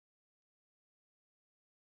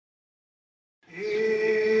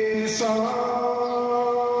From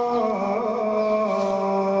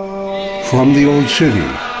the Old City,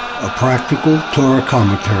 a practical Torah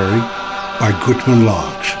commentary by Gutman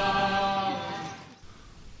Locks.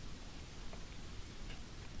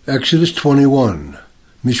 Exodus 21,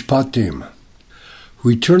 Mishpatim.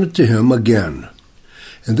 Return it to him again.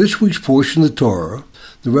 In this week's portion of the Torah,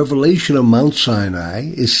 the revelation of Mount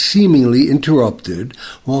Sinai is seemingly interrupted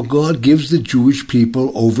while God gives the Jewish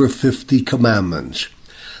people over 50 commandments.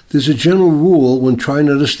 There's a general rule when trying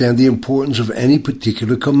to understand the importance of any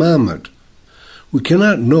particular commandment. We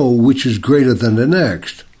cannot know which is greater than the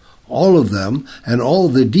next. All of them and all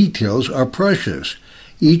of the details are precious.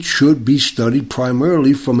 Each should be studied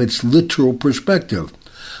primarily from its literal perspective,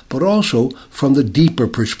 but also from the deeper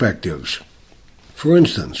perspectives. For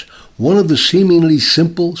instance, one of the seemingly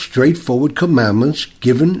simple, straightforward commandments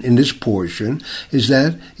given in this portion is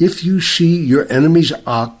that if you see your enemy's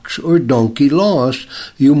ox or donkey lost,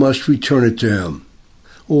 you must return it to him.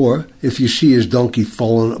 Or, if you see his donkey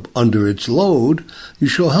fallen under its load, you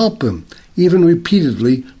shall help him, even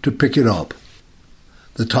repeatedly, to pick it up.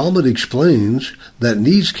 The Talmud explains that in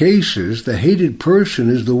these cases the hated person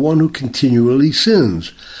is the one who continually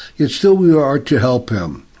sins, yet still we are to help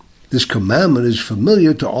him. This commandment is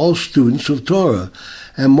familiar to all students of Torah,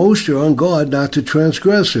 and most are on guard not to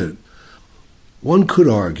transgress it. One could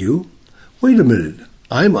argue, wait a minute,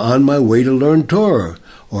 I'm on my way to learn Torah,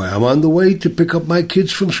 or I'm on the way to pick up my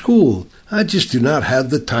kids from school. I just do not have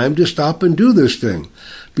the time to stop and do this thing.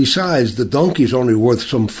 Besides, the donkey is only worth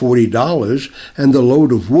some $40, and the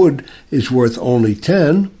load of wood is worth only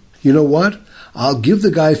 $10. You know what? I'll give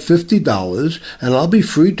the guy $50, and I'll be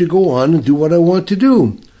free to go on and do what I want to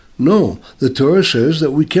do. No, the Torah says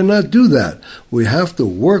that we cannot do that. We have to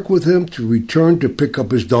work with him to return to pick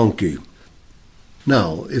up his donkey.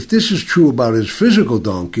 Now, if this is true about his physical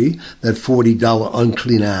donkey, that $40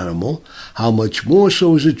 unclean animal, how much more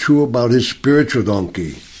so is it true about his spiritual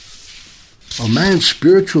donkey? A man's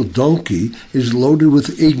spiritual donkey is loaded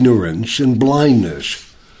with ignorance and blindness.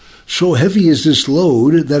 So heavy is this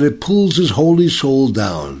load that it pulls his holy soul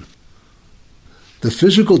down. The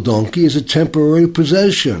physical donkey is a temporary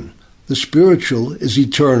possession. The spiritual is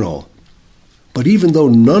eternal. But even though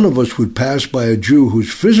none of us would pass by a Jew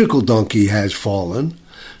whose physical donkey has fallen,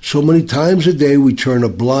 so many times a day we turn a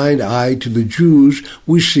blind eye to the Jews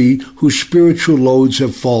we see whose spiritual loads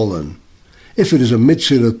have fallen. If it is a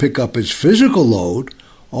mitzvah to pick up his physical load,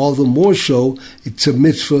 all the more so it's a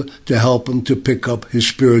mitzvah to help him to pick up his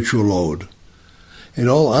spiritual load. In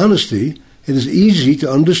all honesty, it is easy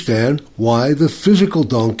to understand why the physical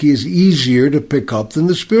donkey is easier to pick up than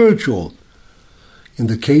the spiritual. In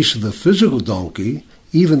the case of the physical donkey,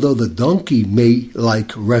 even though the donkey may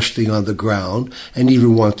like resting on the ground and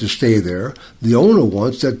even want to stay there, the owner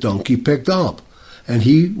wants that donkey picked up, and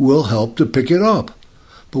he will help to pick it up.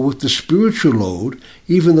 But with the spiritual load,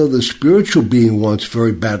 even though the spiritual being wants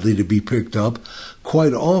very badly to be picked up,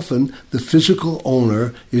 quite often the physical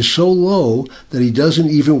owner is so low that he doesn't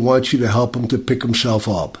even want you to help him to pick himself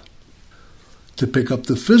up. To pick up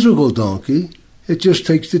the physical donkey, it just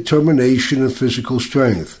takes determination and physical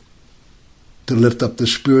strength. To lift up the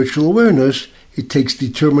spiritual awareness, it takes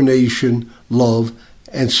determination, love,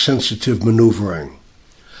 and sensitive maneuvering.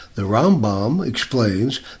 The Rambam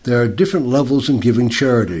explains there are different levels in giving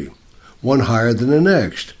charity, one higher than the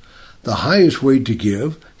next. The highest way to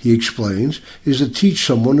give, he explains, is to teach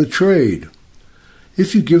someone a trade.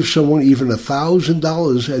 If you give someone even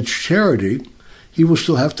 $1,000 as charity, he will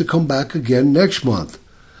still have to come back again next month.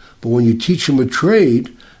 But when you teach him a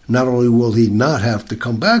trade, not only will he not have to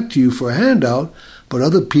come back to you for a handout, but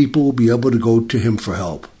other people will be able to go to him for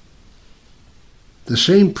help. The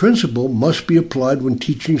same principle must be applied when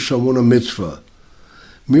teaching someone a mitzvah.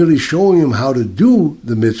 Merely showing him how to do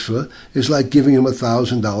the mitzvah is like giving him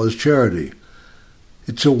 $1,000 charity.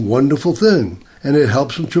 It's a wonderful thing, and it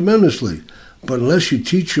helps him tremendously. But unless you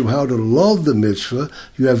teach him how to love the mitzvah,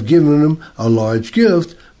 you have given him a large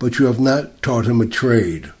gift, but you have not taught him a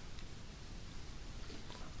trade.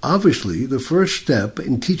 Obviously, the first step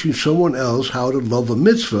in teaching someone else how to love a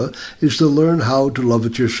mitzvah is to learn how to love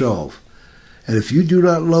it yourself. And if you do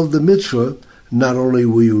not love the mitzvah, not only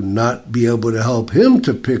will you not be able to help him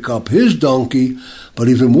to pick up his donkey, but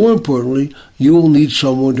even more importantly, you will need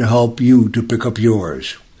someone to help you to pick up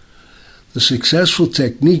yours. The successful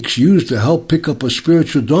techniques used to help pick up a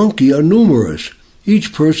spiritual donkey are numerous.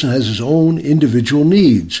 Each person has his own individual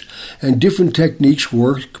needs, and different techniques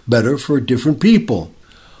work better for different people.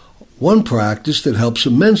 One practice that helps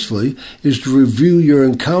immensely is to review your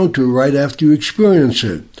encounter right after you experience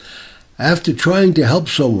it. After trying to help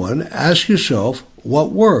someone, ask yourself,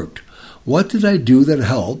 what worked? What did I do that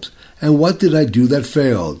helped? And what did I do that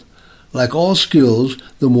failed? Like all skills,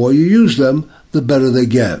 the more you use them, the better they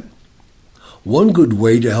get. One good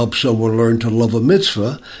way to help someone learn to love a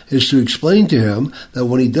mitzvah is to explain to him that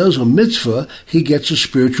when he does a mitzvah, he gets a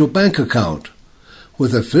spiritual bank account.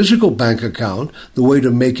 With a physical bank account, the way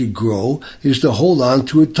to make it grow is to hold on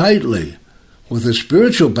to it tightly. With a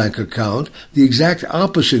spiritual bank account, the exact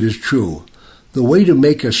opposite is true. The way to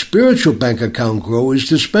make a spiritual bank account grow is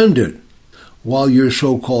to spend it. While your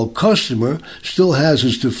so-called customer still has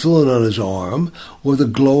his tefillin on his arm, or the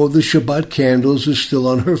glow of the Shabbat candles is still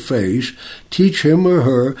on her face, teach him or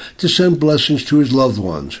her to send blessings to his loved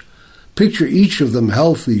ones. Picture each of them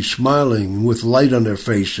healthy, smiling, with light on their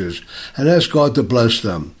faces, and ask God to bless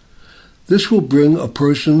them. This will bring a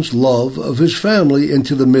person's love of his family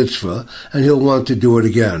into the mitzvah, and he'll want to do it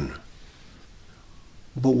again.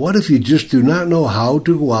 But what if you just do not know how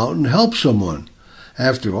to go out and help someone?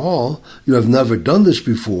 After all, you have never done this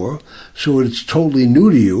before, so it's totally new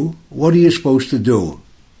to you. What are you supposed to do?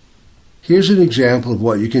 Here's an example of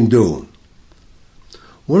what you can do.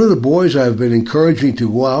 One of the boys I have been encouraging to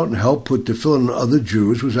go out and help put tefillin on other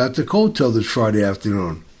Jews was at the kotel this Friday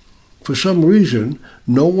afternoon. For some reason,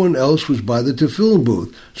 no one else was by the tefillin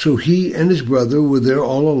booth, so he and his brother were there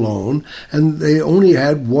all alone, and they only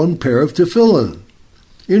had one pair of tefillin.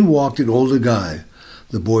 In walked an older guy.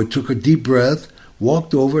 The boy took a deep breath,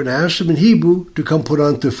 walked over and asked him in Hebrew to come put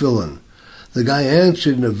on tefillin. The guy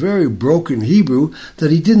answered in a very broken Hebrew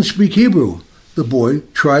that he didn't speak Hebrew. The boy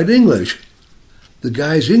tried English. The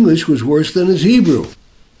guy's English was worse than his Hebrew.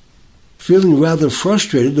 Feeling rather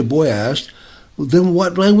frustrated, the boy asked, "Well, then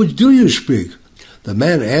what language do you speak?" The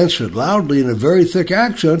man answered loudly in a very thick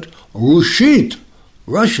accent, "Rushit,"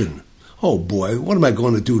 Russian. Oh boy, what am I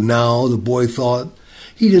going to do now, the boy thought.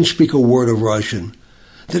 He didn't speak a word of Russian.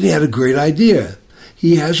 Then he had a great idea.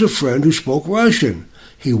 He has a friend who spoke Russian.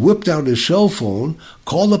 He whipped out his cell phone,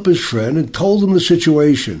 called up his friend, and told him the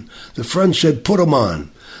situation. The friend said, "Put him on."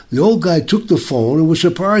 The old guy took the phone and was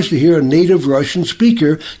surprised to hear a native Russian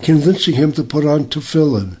speaker convincing him to put on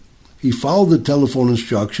tefillin. He followed the telephone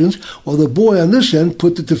instructions while the boy on this end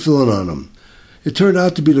put the tefillin on him. It turned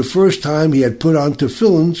out to be the first time he had put on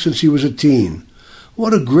tefillin since he was a teen.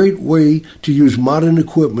 What a great way to use modern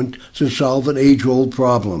equipment to solve an age-old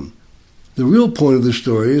problem. The real point of the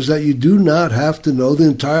story is that you do not have to know the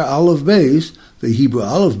entire Aleph Beis, the Hebrew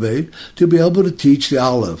alphabet, to be able to teach the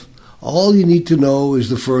Aleph. All you need to know is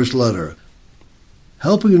the first letter.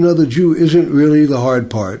 Helping another Jew isn't really the hard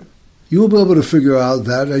part. You will be able to figure out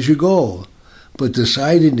that as you go. But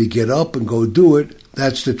deciding to get up and go do it,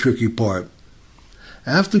 that's the tricky part.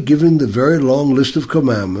 After giving the very long list of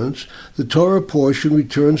commandments, the Torah portion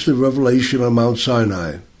returns to Revelation on Mount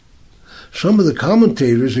Sinai. Some of the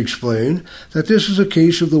commentators explain that this is a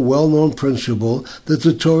case of the well-known principle that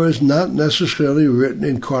the Torah is not necessarily written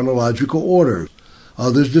in chronological order.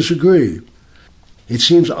 Others disagree. It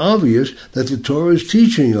seems obvious that the Torah is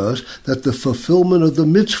teaching us that the fulfillment of the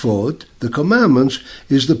mitzvot, the commandments,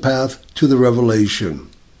 is the path to the revelation.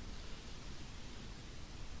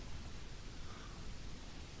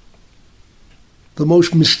 The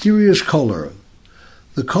most mysterious color.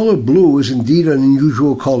 The color blue is indeed an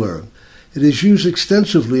unusual color. It is used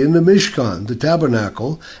extensively in the Mishkan, the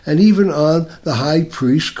tabernacle, and even on the high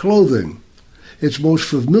priest's clothing. Its most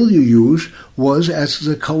familiar use was as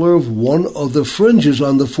the color of one of the fringes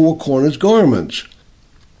on the four corners garments.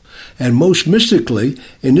 And most mystically,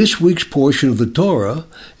 in this week's portion of the Torah,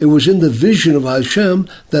 it was in the vision of Hashem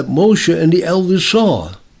that Moshe and the elders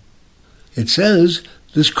saw. It says,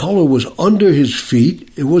 this color was under his feet.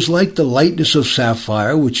 It was like the lightness of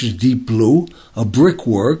sapphire, which is deep blue, a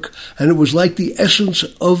brickwork, and it was like the essence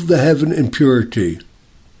of the heaven in purity.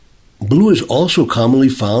 Blue is also commonly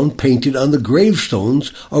found painted on the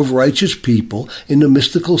gravestones of righteous people in the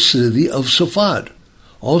mystical city of Safad.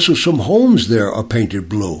 Also, some homes there are painted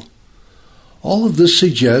blue. All of this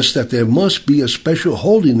suggests that there must be a special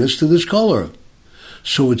holiness to this color.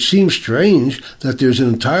 So it seems strange that there's an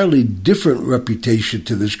entirely different reputation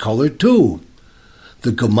to this color too.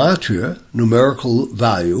 The gematria, numerical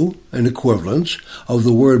value and equivalence, of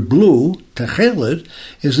the word blue, techelet,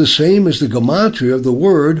 is the same as the gematria of the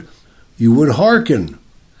word you would hearken.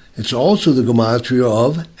 It's also the gematria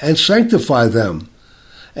of and sanctify them.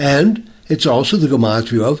 And it's also the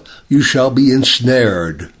gematria of you shall be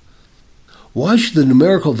ensnared. Why should the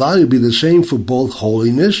numerical value be the same for both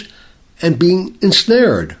holiness and being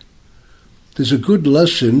ensnared? There's a good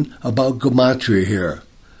lesson about gematria here.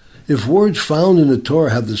 If words found in the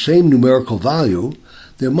Torah have the same numerical value,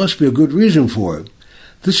 there must be a good reason for it.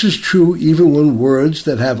 This is true even when words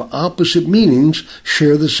that have opposite meanings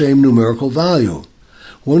share the same numerical value.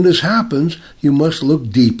 When this happens, you must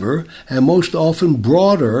look deeper and most often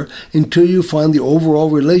broader until you find the overall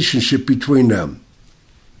relationship between them.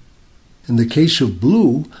 In the case of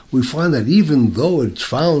blue, we find that even though it's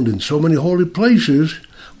found in so many holy places,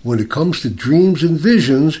 when it comes to dreams and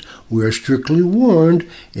visions, we are strictly warned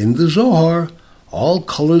in the Zohar, all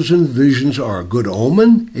colors and visions are a good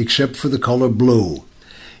omen except for the color blue.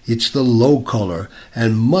 It's the low color,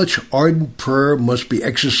 and much ardent prayer must be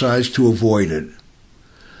exercised to avoid it.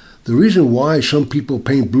 The reason why some people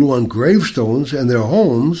paint blue on gravestones and their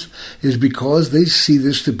homes is because they see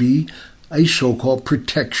this to be a so-called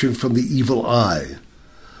protection from the evil eye.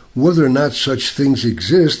 Whether or not such things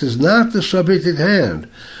exist is not the subject at hand,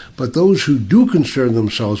 but those who do concern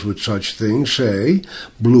themselves with such things say,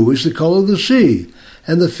 blue is the color of the sea,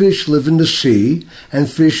 and the fish live in the sea, and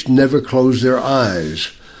fish never close their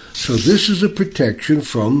eyes. So this is a protection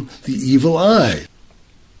from the evil eye.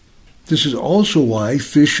 This is also why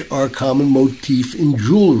fish are a common motif in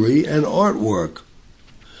jewelry and artwork.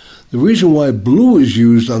 The reason why blue is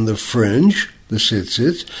used on the fringe, the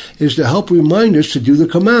tzitzit, is to help remind us to do the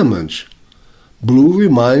commandments. Blue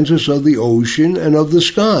reminds us of the ocean and of the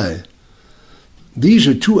sky. These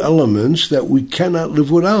are two elements that we cannot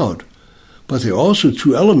live without, but they're also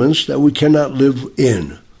two elements that we cannot live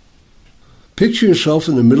in. Picture yourself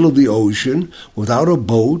in the middle of the ocean without a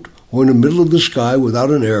boat, or in the middle of the sky without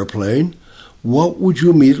an airplane. What would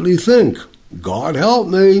you immediately think? God help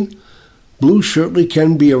me! Blue certainly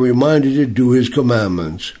can be a reminder to do his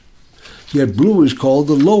commandments. Yet blue is called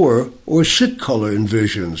the lower or sick color in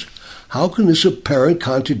visions. How can this apparent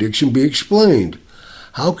contradiction be explained?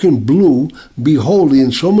 How can blue be holy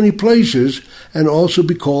in so many places and also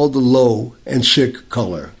be called the low and sick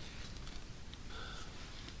color?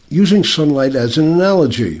 Using sunlight as an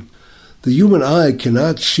analogy, the human eye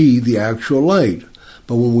cannot see the actual light,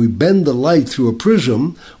 but when we bend the light through a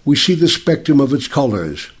prism, we see the spectrum of its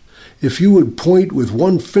colors. If you would point with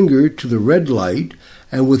one finger to the red light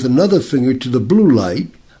and with another finger to the blue light,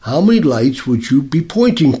 how many lights would you be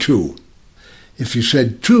pointing to? If you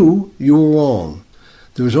said 2, you were wrong.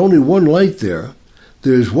 There is only one light there.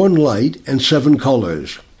 There is one light and 7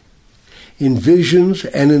 colors. In visions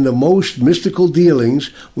and in the most mystical dealings,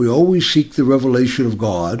 we always seek the revelation of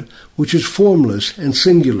God, which is formless and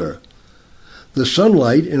singular. The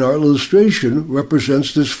sunlight in our illustration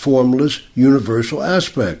represents this formless, universal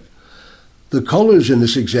aspect. The colors in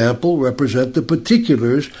this example represent the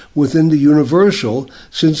particulars within the universal,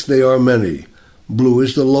 since they are many. Blue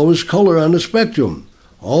is the lowest color on the spectrum.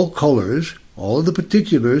 All colors, all of the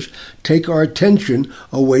particulars, take our attention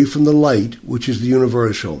away from the light, which is the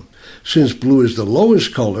universal. Since blue is the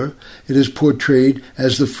lowest color, it is portrayed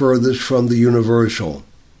as the furthest from the universal.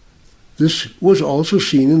 This was also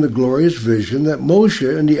seen in the glorious vision that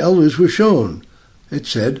Moshe and the elders were shown. It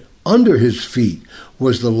said, under his feet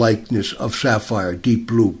was the likeness of sapphire, deep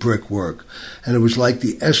blue brickwork, and it was like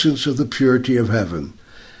the essence of the purity of heaven.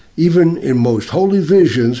 Even in most holy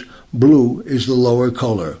visions, blue is the lower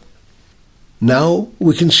color. Now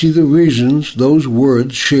we can see the reasons those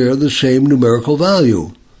words share the same numerical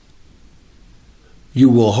value. You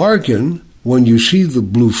will hearken when you see the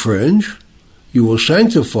blue fringe. You will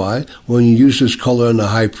sanctify when you use this color on the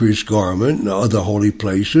high priest's garment and other holy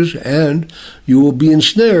places, and you will be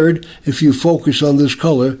ensnared if you focus on this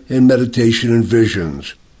color in meditation and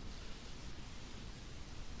visions.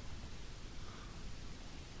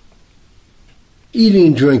 Eating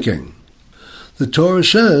and drinking. The Torah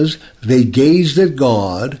says they gazed at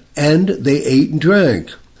God and they ate and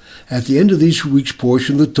drank. At the end of this week's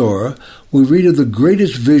portion of the Torah, we read of the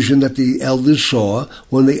greatest vision that the elders saw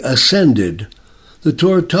when they ascended. The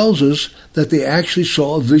Torah tells us that they actually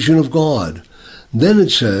saw a vision of God. Then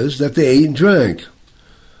it says that they ate and drank.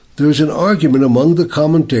 There is an argument among the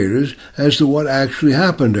commentators as to what actually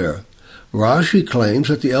happened there. Rashi claims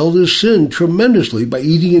that the elders sinned tremendously by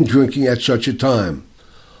eating and drinking at such a time.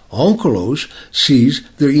 Onkelos sees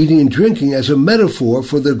their eating and drinking as a metaphor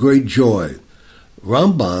for their great joy.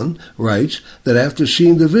 Ramban writes that after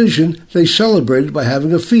seeing the vision, they celebrated by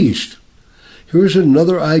having a feast. Here's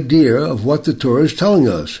another idea of what the Torah is telling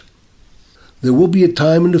us. There will be a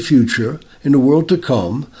time in the future, in the world to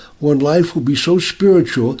come, when life will be so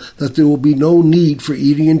spiritual that there will be no need for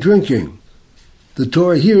eating and drinking. The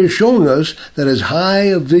Torah here is showing us that as high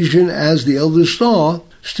a vision as the elders saw,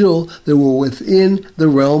 still they were within the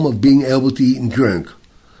realm of being able to eat and drink.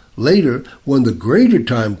 Later, when the greater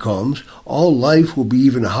time comes, all life will be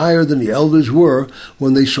even higher than the elders were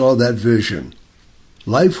when they saw that vision.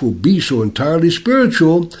 Life will be so entirely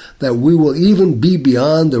spiritual that we will even be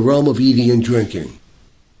beyond the realm of eating and drinking.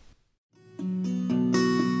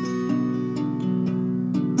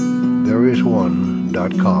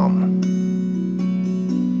 SiriusOne.com.